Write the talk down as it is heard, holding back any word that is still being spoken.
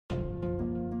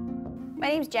My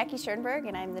name is Jackie Schierenberg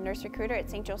and I'm the nurse recruiter at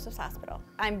St. Joseph's Hospital.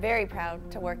 I'm very proud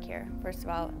to work here, first of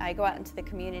all. I go out into the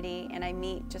community and I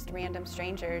meet just random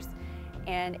strangers,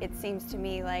 and it seems to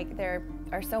me like there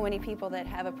are so many people that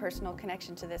have a personal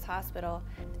connection to this hospital.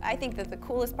 I think that the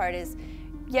coolest part is,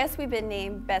 yes, we've been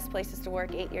named best places to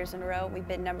work 8 years in a row. We've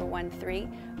been number 1 3,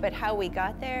 but how we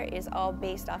got there is all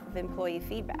based off of employee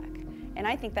feedback. And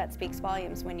I think that speaks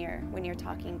volumes when you're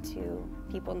talking to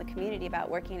people in the community about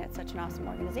working at such an awesome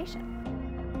organization.